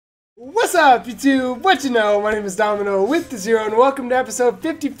What's up, YouTube? What you know? My name is Domino with the Zero, and welcome to episode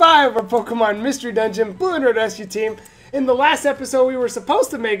 55 of our Pokemon Mystery Dungeon Blue and Red Rescue Team. In the last episode, we were supposed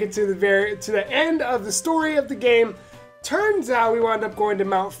to make it to the end of the story of the game. Turns out we wound up going to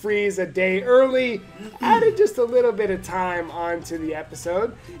Mount Freeze a day early, added just a little bit of time onto the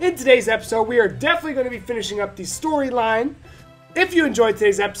episode. In today's episode, we are definitely going to be finishing up the storyline. If you enjoyed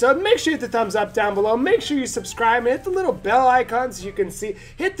today's episode, make sure you hit the thumbs up down below. Make sure you subscribe and hit the little bell icon so you can see.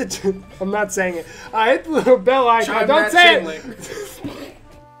 Hit the. I'm not saying it. Hit the little bell icon. Don't say it.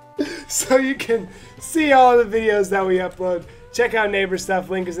 So you can see all the videos that we upload. Check out neighbor stuff.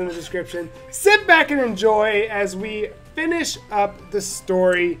 Link is in the description. Sit back and enjoy as we finish up the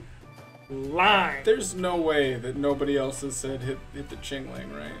story line. There's no way that nobody else has said hit the chingling,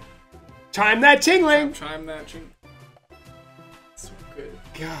 right? Chime that chingling. Chime that ching. So good.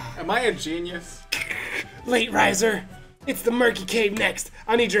 God. Am I a genius? Late riser. It's the Murky Cave next.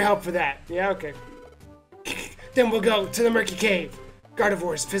 I'll need your help for that. Yeah, okay. Then we'll go to the Murky Cave.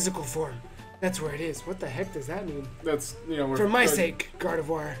 Gardevoir's physical form. That's where it is. What the heck does that mean? That's, you know, for my sake,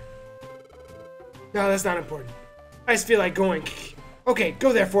 Gardevoir. No, that's not important. I just feel like going. Okay,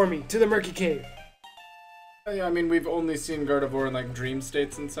 go there for me, to the Murky Cave. Yeah, I mean, we've only seen Gardevoir in, like, dream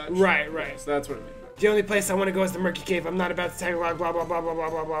states and such. Right, right. So that's what I mean. The only place I want to go is the Murky Cave. I'm not about to tag along, blah, blah, blah, blah, blah,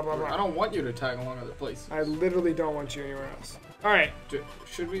 blah, blah, blah, blah. I don't want you to tag along other places. I literally don't want you anywhere else. Alright.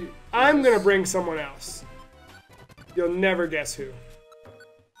 Should we... I'm gonna bring someone else. You'll never guess who.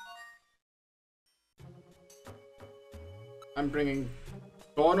 I'm bringing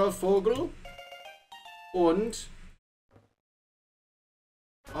Donnervogel und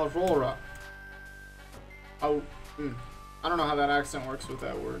Aurora. I don't know how that accent works with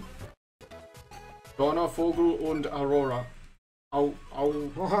that word. Donnervogel und Aurora.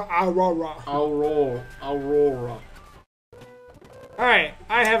 Aurora. Aurora. Alright,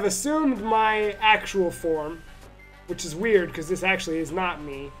 I have assumed my actual form, which is weird because this actually is not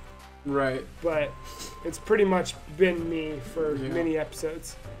me. Right. But it's pretty much been me for many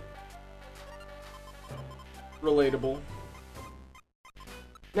episodes. Relatable.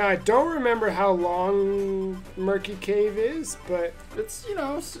 Now, I don't remember how long Murky Cave is, but... It's, you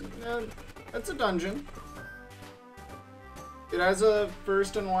know, it's a dungeon. It has a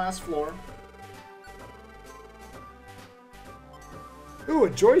first and last floor. Ooh, a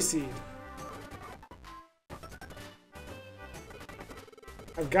Joy Seed.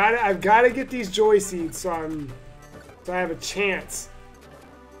 I've got to get these Joy Seeds so I have a chance.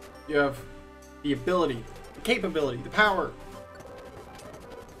 You have the ability, the capability, the power.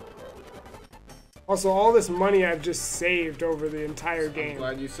 Also, all this money I've just saved over the entire game. I'm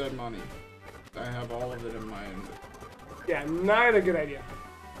glad you said money. I have all of it in mind. Yeah, not a good idea.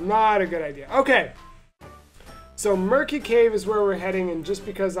 Not a good idea. Okay. So Murky Cave is where we're heading, and just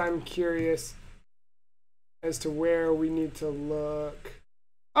because I'm curious as to where we need to look.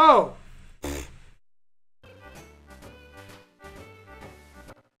 Oh!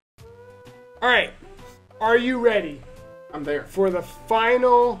 Alright. Are you ready? I'm there. For the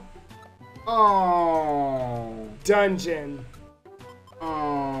final dungeon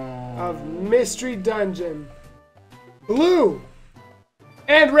of Mystery Dungeon Blue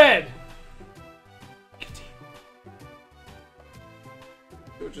and Red.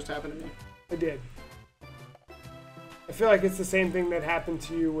 What just happened to me? I did. I feel like it's the same thing that happened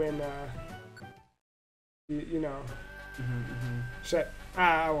to you when, you know. Shut.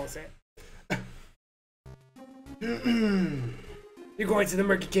 I won't say it. You're going to the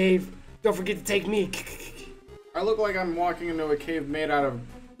Murky Cave. Don't forget to take me. I look like I'm walking into a cave made out of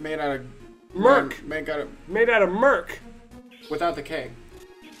Murk. Made out of Murk. Without the K.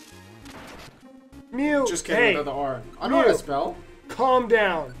 Mew. Just kidding, hey, without the R. I know how to spell. Calm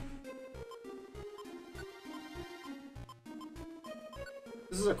down.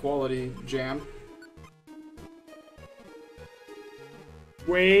 This is a quality jam.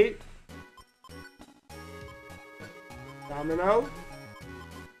 Wait. Domino.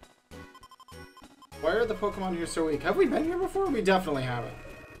 Why are the Pokemon here so weak? Have we been here before? We definitely haven't.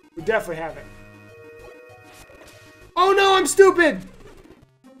 We definitely haven't. Oh no, I'm stupid!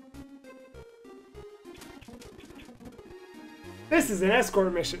 This is an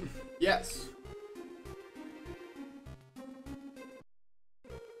escort mission. Yes.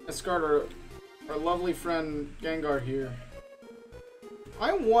 Escort our lovely friend Gengar here.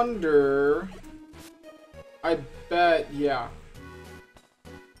 I wonder... I bet, yeah.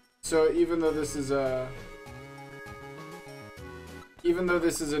 So even though this is a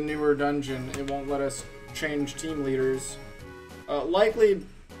newer dungeon, it won't let us change team leaders. Likely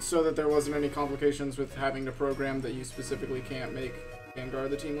so that there wasn't any complications with having to program that you specifically can't make Gengar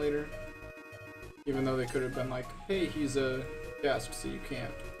the team leader. Even though they could have been like, hey, he's a guest, so you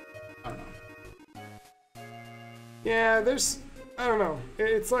can't. I don't know. Yeah, I don't know.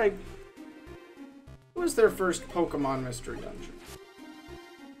 It's like... What was their first Pokemon Mystery Dungeon?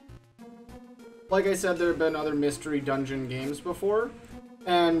 Like I said, there have been other Mystery Dungeon games before.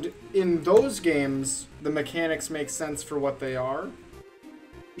 And in those games, the mechanics make sense for what they are.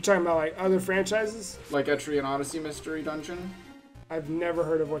 You're talking about like other franchises? Like Etrian Odyssey Mystery Dungeon? I've never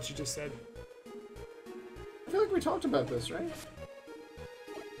heard of what you just said. I feel like we talked about this, right?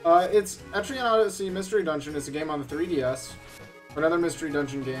 It's Etrian Odyssey Mystery Dungeon is a game on the 3DS. Another Mystery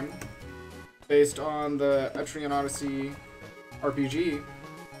Dungeon game. Based on the Etrian Odyssey RPG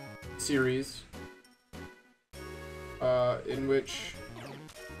series. In which...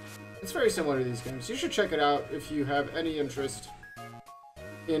 It's very similar to these games. You should check it out if you have any interest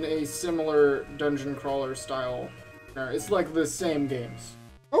in a similar dungeon crawler style. It's like the same games.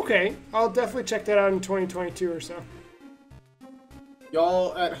 Okay, I'll definitely check that out in 2022 or so.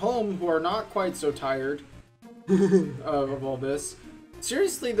 Y'all at home who are not quite so tired of all this,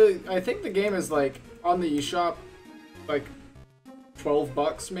 seriously, I think the game is like on the eShop, like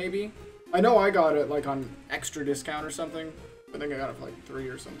 $12 maybe. I know I got it like on extra discount or something. I think I got it for like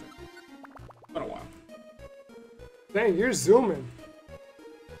 $3 or something. It's been a while. Dang, you're zooming.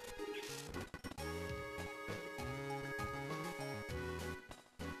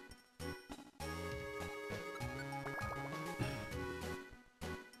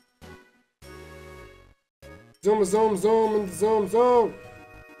 Zoom, zoom, zoom, and zoom, zoom.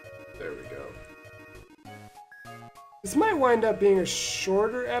 There we go. This might wind up being a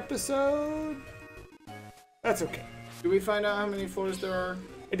shorter episode. That's okay. Do we find out how many floors there are?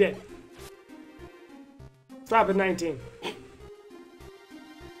 I did. Stop at 19.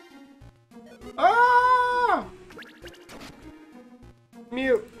 Ah!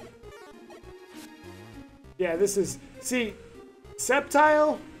 Mute. Yeah, this is... See,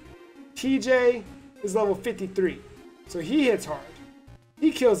 Sceptile, TJ is level 53. So he hits hard.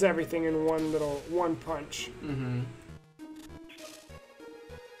 He kills everything in one punch. Mm-hmm.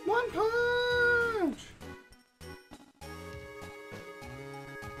 One punch!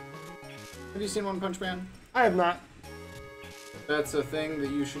 Have you seen One Punch Man? I have not. That's a thing that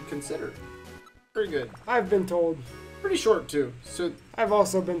you should consider. Pretty good. I've been told. Pretty short, too. So, I've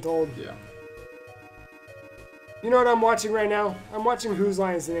also been told. yeah. You know what I'm watching right now? I'm watching Whose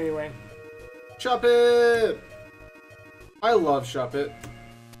Line Is It Anyway? Shuppet! I love Shuppet.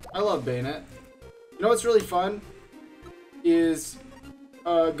 I love Bayonet. You know what's really fun? Is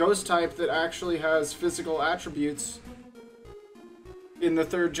a ghost type that actually has physical attributes in the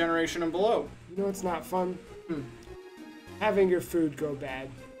 3rd generation and below. You know what's not fun? Having your food go bad.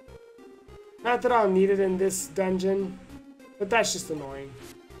 Not that I'll need it in this dungeon, but that's just annoying.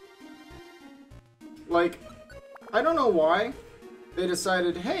 Like, I don't know why they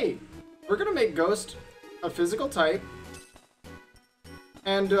decided, hey, we're gonna make Ghost a physical type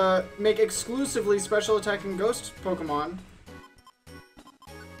and make exclusively special attacking Ghost Pokemon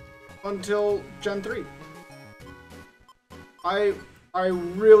until Gen 3. I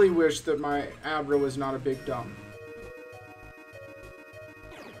really wish that my Abra was not a big dumb.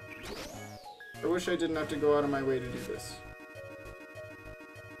 I wish I didn't have to go out of my way to do this.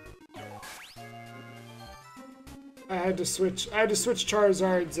 I had to switch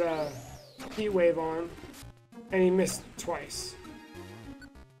Charizard's Heat Wave on, and he missed twice.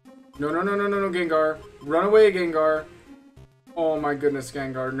 No, Gengar. Run away, Gengar. Oh my goodness,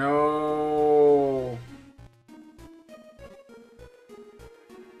 Gengar. No.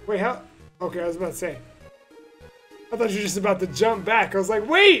 Wait, how? Okay, I was about to say. I thought you were just about to jump back. I was like,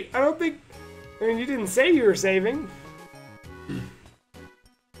 wait, I don't think... I mean, you didn't say you were saving.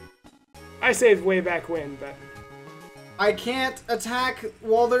 I saved way back when, but... I can't attack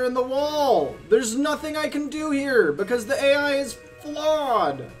while they're in the wall. There's nothing I can do here because the AI is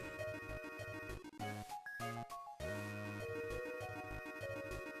flawed.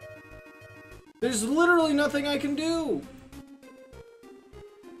 There's literally nothing I can do.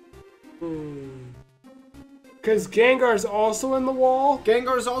 Because Gengar's also in the wall?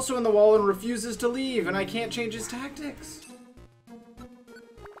 Gengar's also in the wall and refuses to leave, and I can't change his tactics.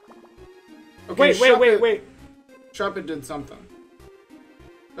 Okay, Wait. Shuppet did something.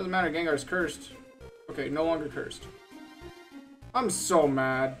 Doesn't matter, Gengar's cursed. Okay, no longer cursed. I'm so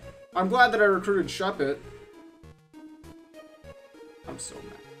mad. I'm glad that I recruited Shuppet. I'm so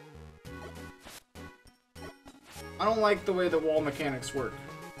mad. I don't like the way the wall mechanics work.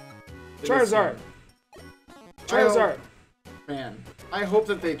 Charizard. Charizard. Man, I hope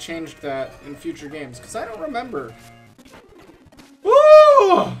that they changed that in future games, because I don't remember. Woo!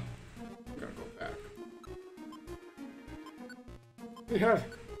 You're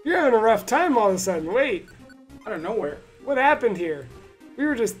having a rough time all of a sudden. Wait, Out of nowhere. what happened here? We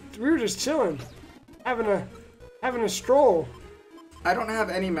were just chilling, having a stroll. I don't have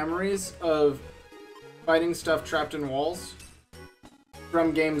any memories of fighting stuff trapped in walls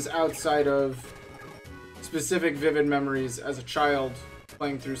from games outside of specific vivid memories as a child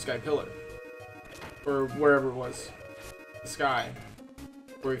playing through Sky Pillar. Or wherever it was. The Sky.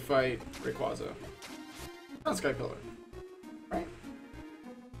 Where we fight Rayquaza. Not Sky Pillar. Right?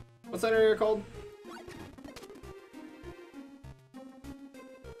 What's that area called?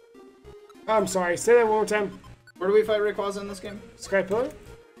 I'm sorry, say that one more time. Where do we fight Rayquaza in this game? Sky Pillar? Is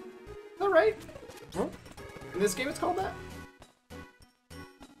that right? Huh? In this game it's called that?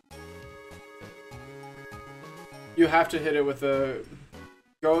 You have to hit it with a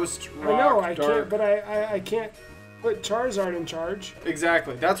ghost, rock, I know, I dark. can't, but I can't put Charizard in charge.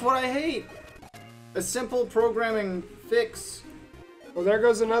 Exactly. That's what I hate. A simple programming fix. Well, there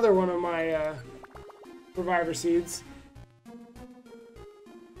goes another one of my Reviver Seeds.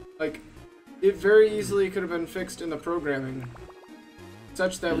 Like, it very easily could have been fixed in the programming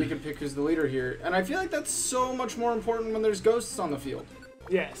such that we could pick who's the leader here. And I feel like that's so much more important when there's ghosts on the field.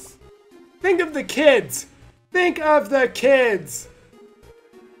 Yes. Think of the kids. Think of the kids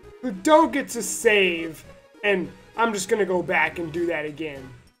who don't get to save, and I'm just gonna go back and do that again.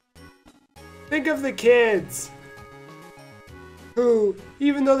 Think of the kids who,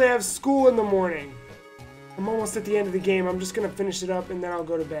 even though they have school in the morning, I'm almost at the end of the game, I'm just gonna finish it up and then I'll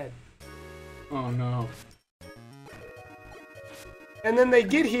go to bed. Oh no. And then they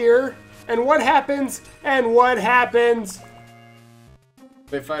get here, and what happens? And what happens?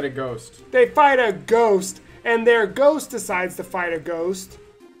 They fight a ghost. They fight a ghost, and their ghost decides to fight a ghost.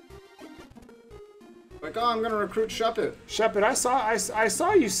 Like, oh, I'm gonna recruit Shuppet. Shuppet, I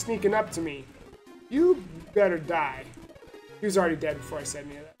saw you sneaking up to me. You better die. He was already dead before I said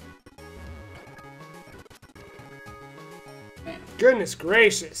any of that. Man. Goodness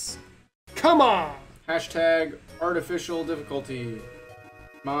gracious. Come on. Hashtag artificial difficulty.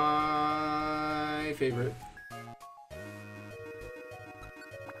 My favorite.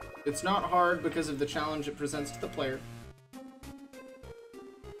 It's not hard because of the challenge it presents to the player.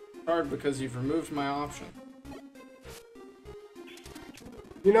 Hard because you've removed my option.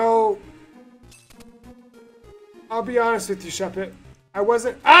 You know, I'll be honest with you, Shuppet. I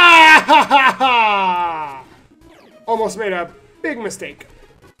wasn't. Ah! Ha, ha, ha! Almost made a big mistake.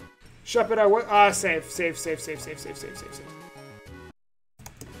 Shuppet, I was. Save.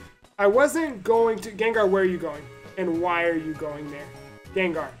 I wasn't going to. Gengar, where are you going? And why are you going there?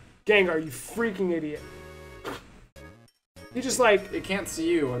 Gengar, you freaking idiot. You just like. It can't see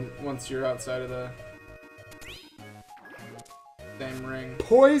you once you're outside of the same ring.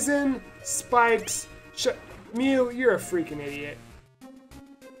 Poison, spikes. Mew, you're a freaking idiot.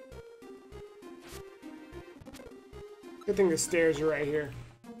 Good thing the stairs are right here.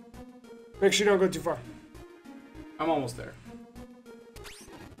 Make sure you don't go too far. I'm almost there.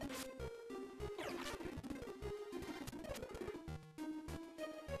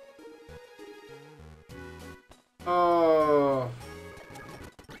 Oh.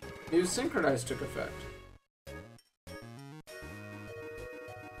 New Synchronize took effect.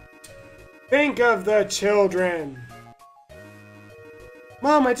 Think of the children.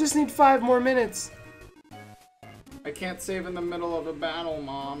 Mom, I just need 5 more minutes. I can't save in the middle of a battle,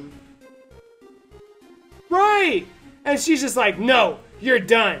 Mom. Right! And she's just like, no, you're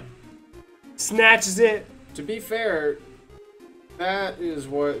done. Snatches it. To be fair, that is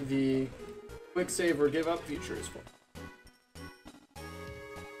what the quick save or give up feature is for.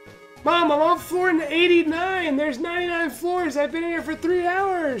 Mom, I'm on floor 89. There's 99 floors. I've been here for 3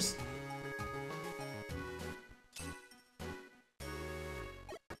 hours.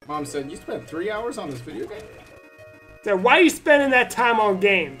 Mom said, you spent 3 hours on this video game? So why are you spending that time on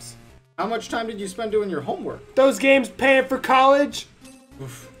games? How much time did you spend doing your homework? Those games paying for college?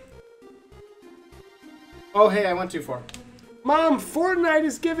 Oof. Oh, hey, I went too far. Mom, Fortnite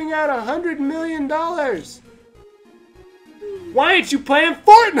is giving out $100 million. Why ain't you playing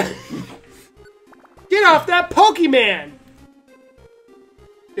Fortnite? Get off that Pokemon!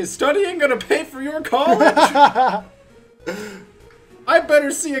 Is studying gonna pay for your college? I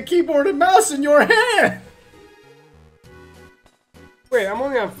better see a keyboard and mouse in your hand! Wait, I'm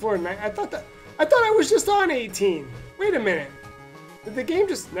only on floor 9. I thought I was just on 18. Wait a minute. Did the game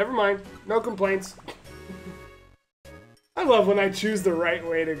just... Never mind. No complaints. I love when I choose the right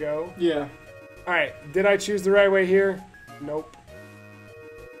way to go. Yeah. Alright, did I choose the right way here? Nope.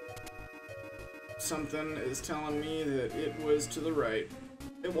 Something is telling me that it was to the right.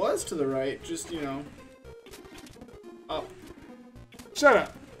 It was to the right, just, you know, up. Shut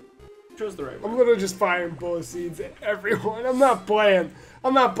up. Chose the right I'm one. literally just firing bullet seeds at everyone. I'm not playing.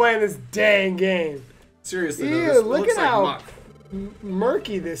 I'm not playing this dang game. Seriously, Ew, though, this look looks at like how muck.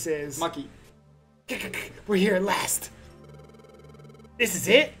 murky this is. Mucky. We're here at last. This is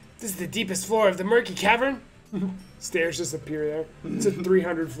it? This is the deepest floor of the murky cavern? Stairs just appear there. It's a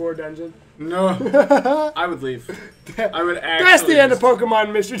 300 floor dungeon. No. I would leave. I would actually. That's the end of just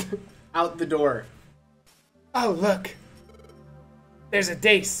Pokemon Mystery. out the door. Oh, look. There's a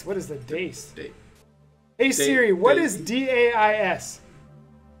DAIS. What is the DAIS? Date. Hey Siri, what Date. is DAIS?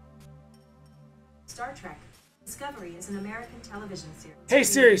 Star Trek Discovery is an American television series. Hey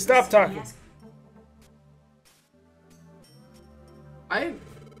Siri, stop talking. I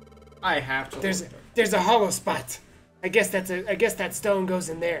have to. There's a hollow spot. I guess that stone goes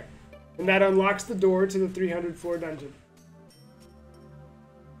in there. And that unlocks the door to the 300 floor dungeon.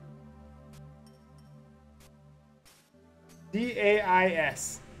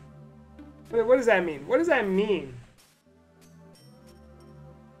 DAIS. What does that mean? What does that mean?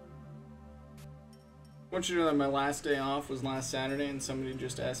 I want you to know that my last day off was last Saturday, and somebody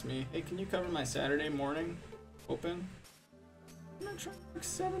just asked me, "Hey, can you cover my Saturday morning open?" I'm not trying like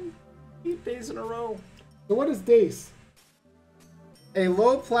 7-8 days in a row. So what is DAIS? A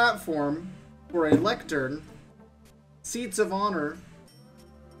low platform for a lectern, seats of honor,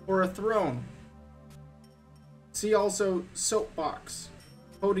 or a throne. See also soapbox,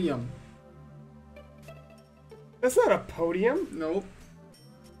 podium. That's not a podium. Nope.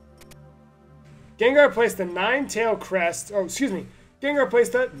 Gengar placed a 9-tail crest. Oh, excuse me. Gengar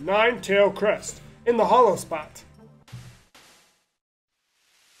placed a 9-tail crest in the hollow spot.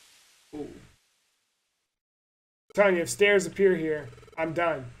 Ooh. I'm telling you, if stairs appear here, I'm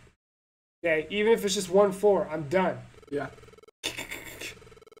done. Okay, even if it's just 1-4, I'm done. Yeah.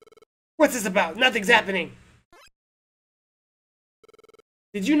 What's this about? Nothing's happening.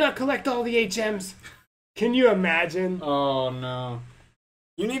 Did you not collect all the HMs? Can you imagine? Oh no.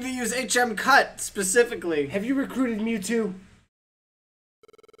 You need to use HM Cut specifically. Have you recruited Mewtwo?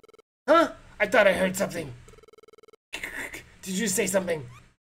 Huh? I thought I heard something. Did you say something?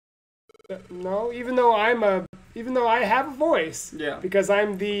 No, even though I have a voice. Yeah. Because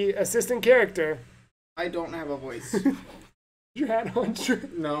I'm the assistant character. I don't have a voice. You had on.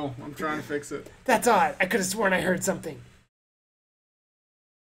 No, I'm trying to fix it. That's odd. I could have sworn I heard something.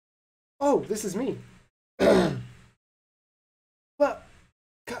 Oh, this is me. What?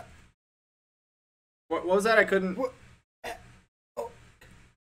 What was that? I couldn't. What?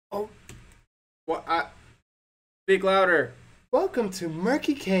 Oh. What? Speak louder. Welcome to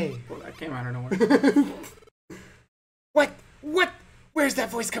Murky Cave. Well, that came out of nowhere. What? What? Where's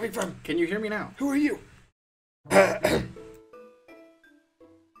that voice coming from? Can you hear me now? Who are you? I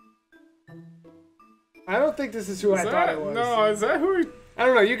don't think this is who I thought it was. No, is that who? I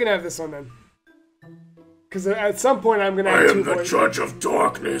don't know. You can have this one then. Because at some point I'm gonna have I two am the voices. judge of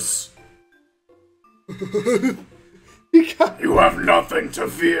darkness. Because You have nothing to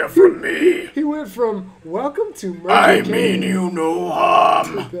fear from me. he went from welcome to Murky I Cave. mean you no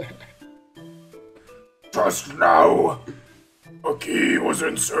harm. Just now, a key was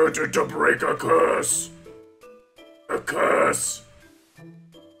inserted to break a curse. A curse.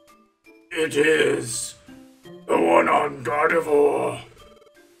 It is the one on Gardevoir.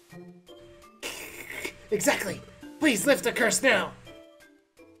 Exactly. Please lift the curse now.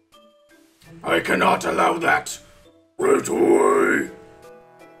 I cannot allow that. Right away.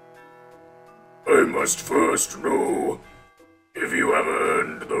 I must first know if you have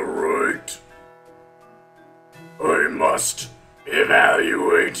earned the right. I must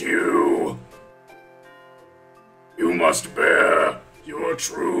evaluate you. You must bear your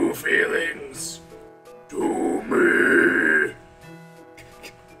true feelings to me.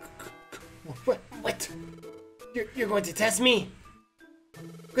 What? You're going to test me?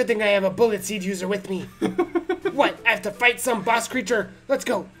 Good thing I have a bullet seed user with me. What? I have to fight some boss creature? Let's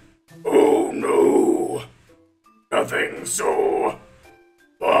go. Oh no, nothing so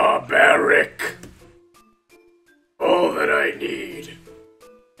barbaric. All that I need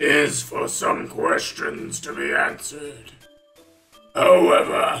is for some questions to be answered.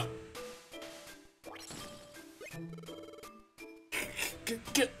 However,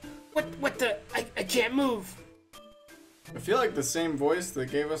 What the? I can't move. I feel like the same voice that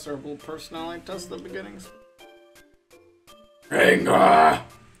gave us our little personality test at the beginnings. Anger,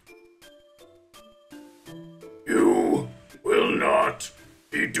 you will not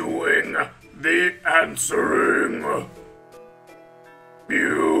be doing the answering.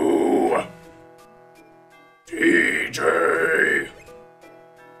 You, TJ,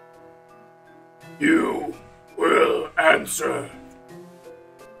 you will answer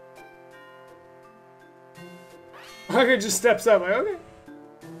Tucker just steps up like,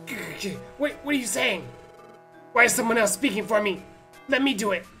 okay. Wait, what are you saying? Why is someone else speaking for me? Let me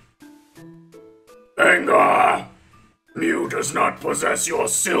do it. Gengar, Mew does not possess your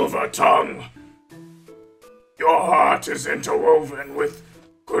silver tongue. Your heart is interwoven with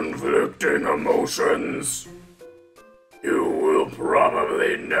conflicting emotions. You will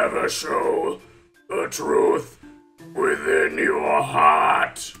probably never show the truth within your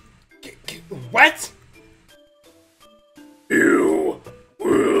heart. What? You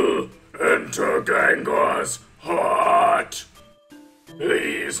will enter Gengar's heart.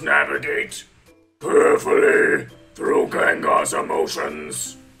 Please navigate carefully through Gengar's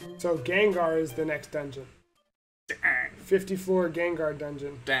emotions. So Gengar is the next dungeon. Dang. 50 floor Gengar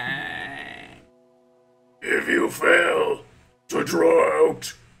dungeon. Dang. If you fail to draw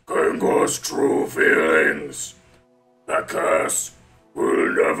out Gengar's true feelings, the curse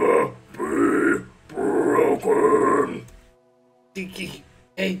will never be broken.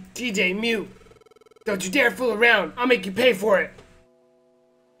 Hey, TJ, Mew. Don't you dare fool around. I'll make you pay for it.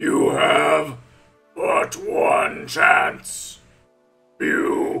 You have but one chance.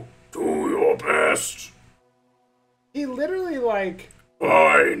 You do your best. He literally, like,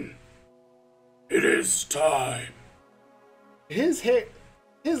 Fine. It is time. his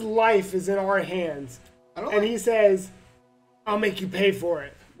life is in our hands. I don't And like- he says, I'll make you pay for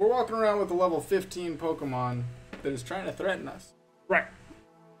it. We're walking around with a level 15 Pokemon that is trying to threaten us. Right.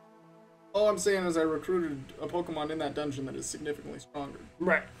 All I'm saying is I recruited a Pokemon in that dungeon that is significantly stronger.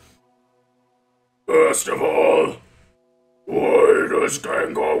 Right. First of all, why does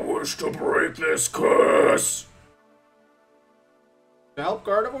Gengar wish to break this curse? To help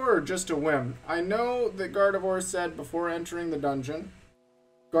Gardevoir or just a whim? I know that Gardevoir said before entering the dungeon,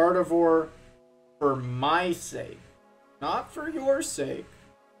 Gardevoir for my sake, not for your sake.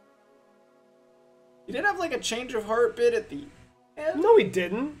 He did have like a change of heart bit at the end. No, he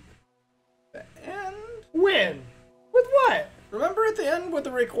didn't. The end? When? With what? Remember at the end with the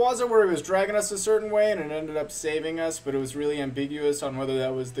Rayquaza where he was dragging us a certain way and it ended up saving us, but it was really ambiguous on whether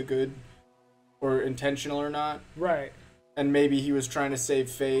that was the good or intentional or not? Right. And maybe he was trying to save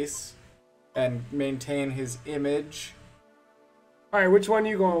face and maintain his image. Alright, which one are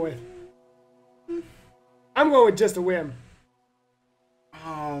you going with? I'm going with just a whim.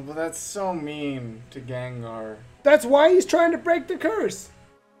 Oh, but that's so mean to Gengar. That's why he's trying to break the curse.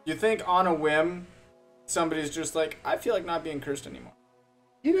 You think on a whim, somebody's just like, I feel like not being cursed anymore.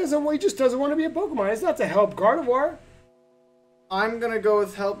 He just doesn't want to be a Pokemon. It's not to help Gardevoir. I'm gonna go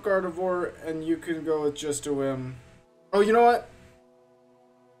with help Gardevoir, and you can go with just a whim. Oh, you know what?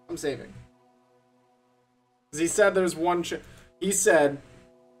 I'm saving. 'Cause he said there's one he said,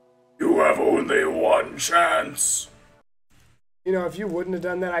 You have only one chance. You know, if you wouldn't have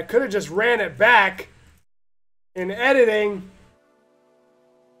done that, I could have just ran it back in editing.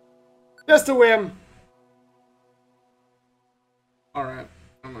 Just a whim. alright,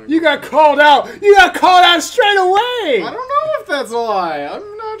 I'm gonna You got called out. You got called out straight away. I don't know if that's a lie.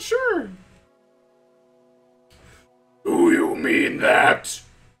 I'm not sure. Do you mean that?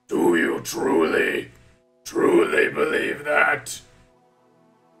 Do you truly believe that?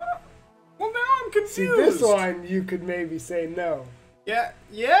 Well, now I'm confused. See, this one, you could maybe say no. Yeah,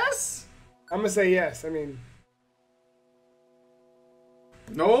 yes? I'm going to say yes. I mean,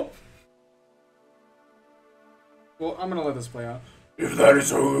 Nope. Well, I'm gonna let this play out. If that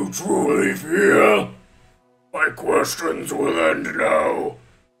is how you truly feel, my questions will end now.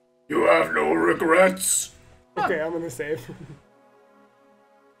 You have no regrets? okay, I'm going to save.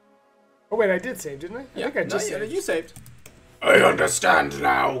 Oh, wait, I did save, didn't I? I think I just saved. You saved. I understand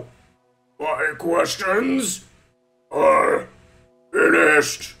now. My questions are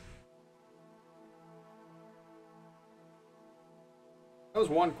finished. That was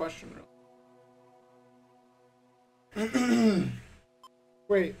one question, really.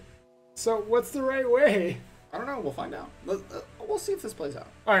 Wait, so what's the right way? I don't know. We'll find out. We'll see if this plays out.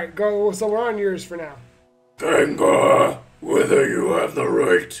 All right, go. So we're on yours for now. Gengar, whether you have the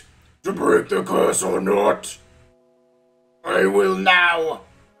right to break the curse or not, I will now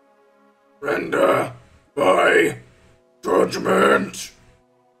render my judgment.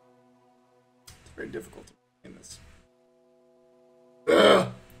 It's very difficult to in this. The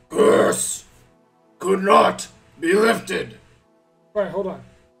curse could not be lifted. All right, hold on.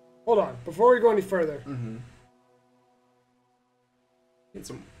 Hold on. Before we go any further, Need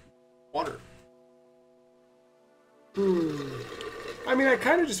some water. I mean, I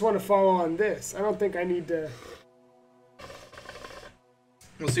kind of just want to follow on this. I don't think I need to.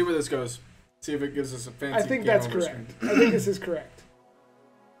 We'll see where this goes. See if it gives us a fancy. I think game that's over correct. screen. I think this is correct.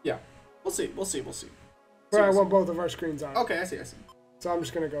 Yeah, we'll see. We'll see. We'll see. But I want both of our screens on. Okay, I see. So I'm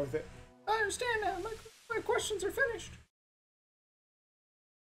just gonna go with it. I understand now. My questions are finished.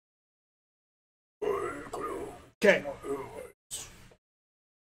 Okay.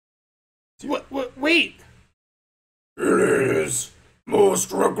 What? Wait! It is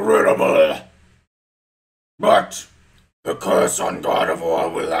most regrettable. But the curse on God of War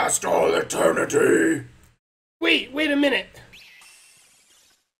will last all eternity. Wait a minute.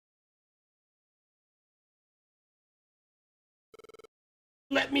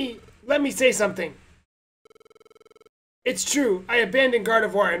 Let me say something. It's true, I abandoned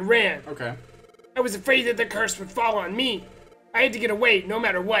Gardevoir and ran. Okay. I was afraid that the curse would fall on me. I had to get away no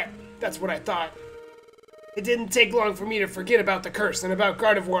matter what. That's what I thought. It didn't take long for me to forget about the curse and about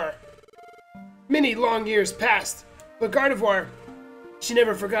Gardevoir. Many long years passed, but Gardevoir, she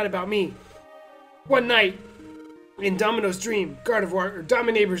never forgot about me. One night, in Domino's dream,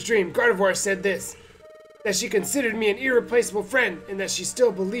 Dominator's dream, Gardevoir said this, that she considered me an irreplaceable friend and that she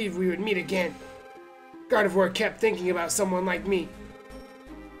still believed we would meet again. Gardevoir kept thinking about someone like me.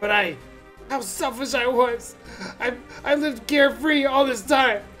 But how selfish I was. I lived carefree all this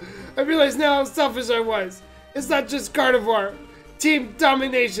time. I realize now how selfish I was. It's not just Gardevoir. Team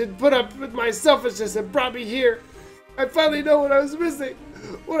Domination put up with my selfishness and brought me here. I finally know what I was missing,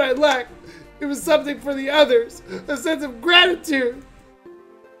 what I lacked. It was something for the others, a sense of gratitude.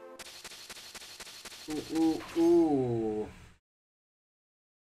 Ooh.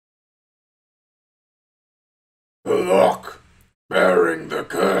 Look, bearing the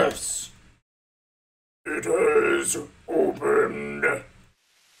curse. It has opened.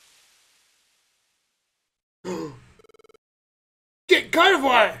 Get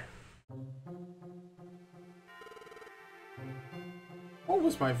Gardevoir! What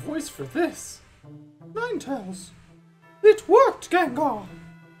was my voice for this? Ninetales. It worked, Gengar.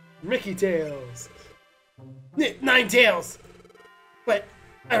 Mickey Tails. Ninetales! But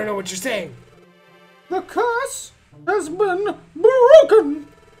I don't know what you're saying. The curse has been broken.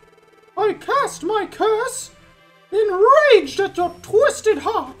 I cast my curse, enraged at your twisted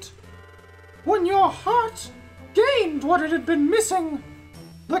heart. When your heart gained what it had been missing,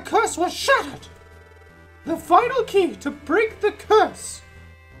 the curse was shattered. The final key to break the curse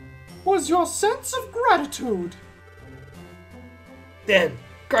was your sense of gratitude. Then,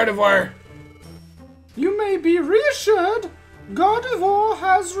 Gardevoir. You may be reassured, Gardevoir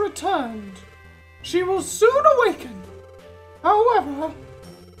has returned. She will soon awaken. However,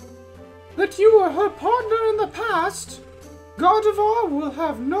 that you were her partner in the past, Gardevoir will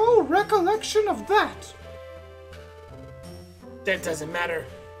have no recollection of that. That doesn't matter.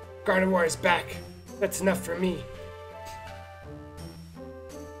 Gardevoir is back. That's enough for me.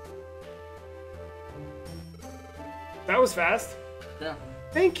 That was fast. Yeah.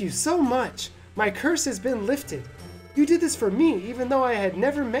 Thank you so much. My curse has been lifted. You did this for me even though I had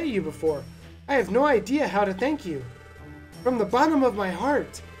never met you before. I have no idea how to thank you. From the bottom of my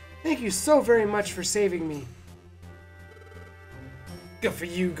heart, thank you so very much for saving me. Good for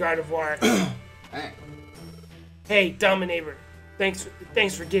you, Gardevoir. Hey. Hey, Dominator. Thanks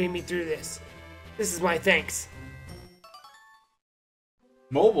for getting me through this. This is my thanks.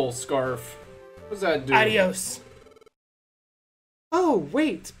 Mobile scarf. What does that do? Adios. Oh,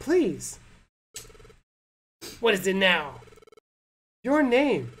 wait, please. What is it now? Your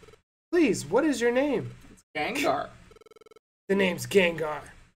name. Please, what is your name? Gengar. The name's Gengar.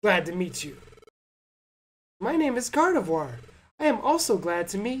 Glad to meet you. My name is Gardevoir. I am also glad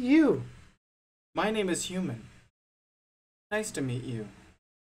to meet you. My name is Human. Nice to meet you.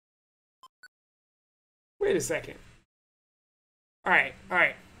 Wait a second.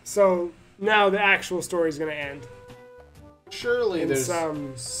 Alright. So, now the actual story's gonna end. Surely In there's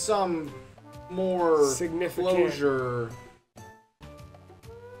some more significant closure.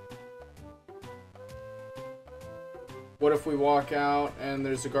 What if we walk out and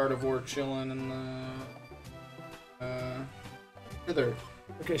there's a Gardevoir chilling in the hither?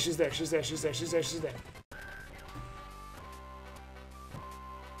 Okay, she's there.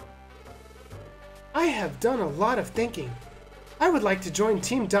 I have done a lot of thinking. I would like to join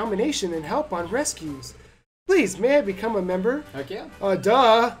Team Domination and help on rescues. Please, may I become a member? Heck yeah.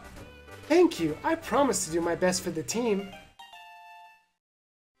 Duh. Thank you. I promise to do my best for the team.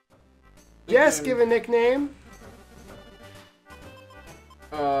 Yes, give a nickname.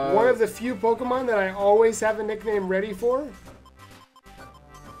 One of the few Pokemon that I always have a nickname ready for.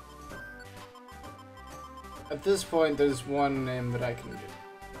 At this point, there's one name that I can do.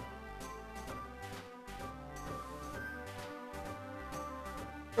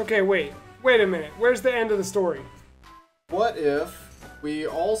 Okay, wait a minute. Where's the end of the story? What if We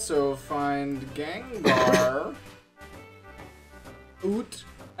also find Gengar, Oot,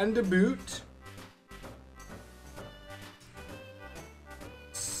 and a Boot.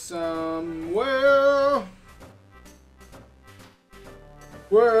 Somewhere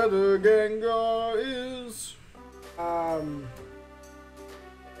where the Gengar is.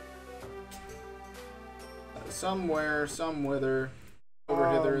 Somewhere, somewhither,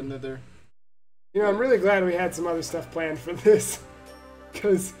 over hither and thither. You know, I'm really glad we had some other stuff planned for this,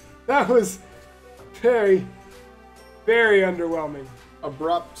 because that was very, very underwhelming.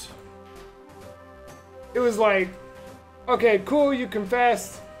 Abrupt. It was like, okay, cool, you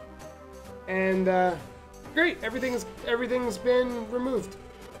confessed, and great, everything's been removed.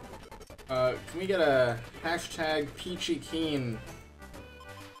 Can we get a hashtag Peachy Keen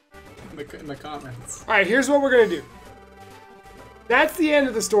in the comments? All right, here's what we're gonna do. That's the end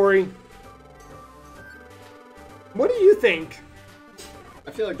of the story. What do you think?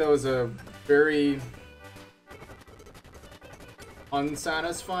 I feel like that was a very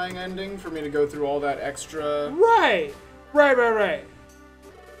unsatisfying ending for me to go through all that extra. Right.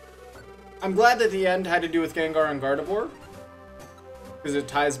 I'm glad that the end had to do with Gengar and Gardevoir, because it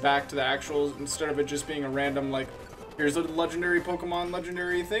ties back to the actual, instead of it just being a random, like, here's a legendary Pokemon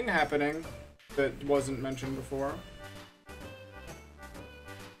legendary thing happening that wasn't mentioned before.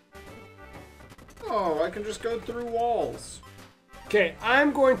 Oh, I can just go through walls. Okay,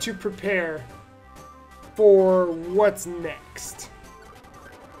 I'm going to prepare for what's next.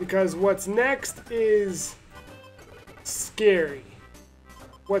 Because what's next is scary.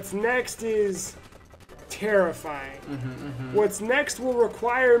 What's next is terrifying. What's next will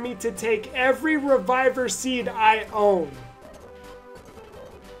require me to take every Reviver seed I own.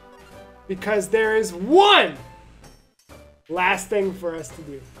 Because there is one last thing for us to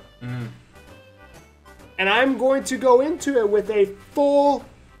do. And I'm going to go into it with a full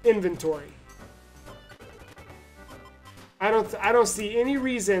inventory. I don't see any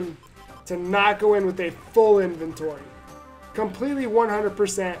reason to not go in with a full inventory. Completely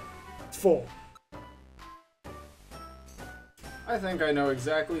 100% full. I think I know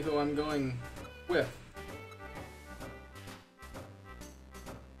exactly who I'm going with.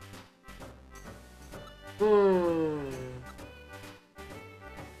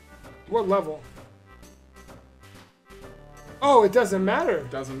 What level? Oh, it doesn't matter.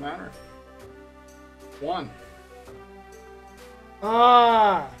 Doesn't matter. 1.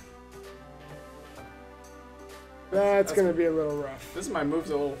 Ah. That's gonna be a little rough. This is my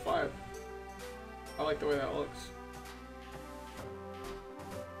moves at level 5. I like the way that looks.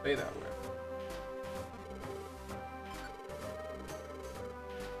 Stay that way.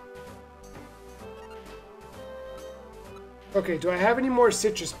 Okay, do I have any more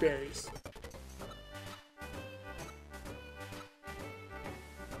citrus berries?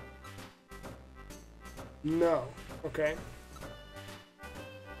 No. Okay.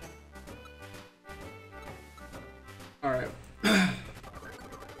 Alright.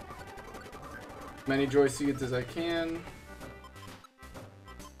 Many joy seeds as I can.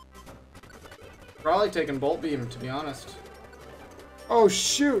 Probably taking Bolt Beam, to be honest. Oh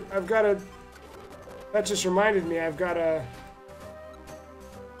shoot, I've got a... That just reminded me, I've got a...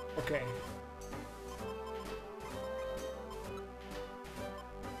 Okay.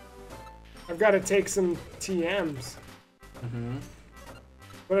 I've got to take some TMs.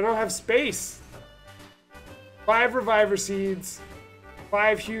 But I don't have space. 5 Reviver Seeds.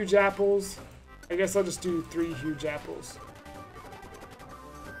 5 huge apples. I guess I'll just do 3 huge apples.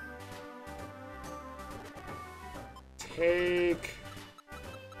 Take...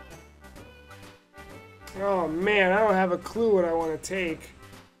 Oh man, I don't have a clue what I want to take.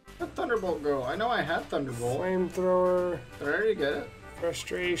 Where'd Thunderbolt go? I know I had Thunderbolt. Flamethrower. Did I already get it?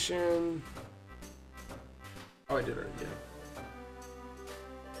 Frustration. Oh, I did already get it.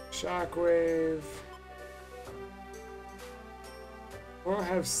 Shockwave. I don't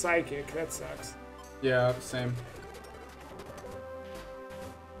have Psychic, that sucks. Yeah, same.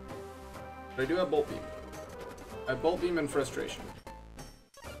 But I do have Bolt Beam. I have Bolt Beam and Frustration.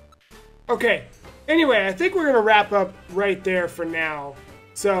 Okay, anyway, I think we're going to wrap up right there for now.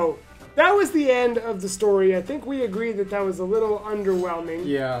 So, that was the end of the story. I think we agreed that that was a little underwhelming.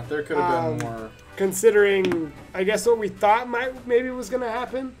 Yeah, there could have been more. Considering, I guess, what we thought maybe was going to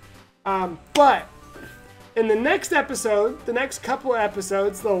happen. But, in the next episode, the next couple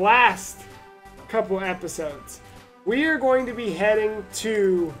episodes, the last couple episodes, we are going to be heading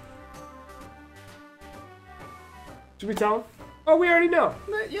to... Should we tell them? Oh, we already know.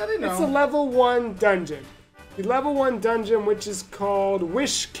 Yeah, they know. It's a level 1 dungeon. The level 1 dungeon, which is called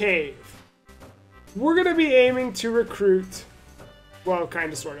Wish Cave. We're going to be aiming to recruit Well,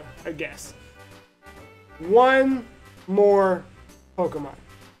 kind of, sort of, I guess. One more Pokemon.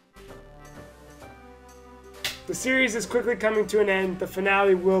 The series is quickly coming to an end. The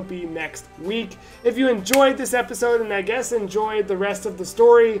finale will be next week. If you enjoyed this episode and I guess enjoyed the rest of the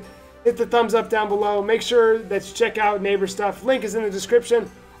story, hit the thumbs up down below. Make sure that you check out Neighbor Stuff. Link is in the description.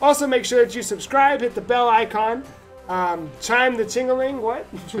 Also, make sure that you subscribe, hit the bell icon, chime the chingaling. What?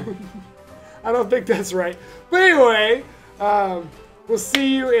 I don't think that's right. But anyway, we'll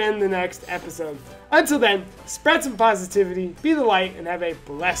see you in the next episode. Until then, spread some positivity, be the light, and have a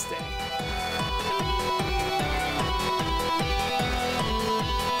blessed day.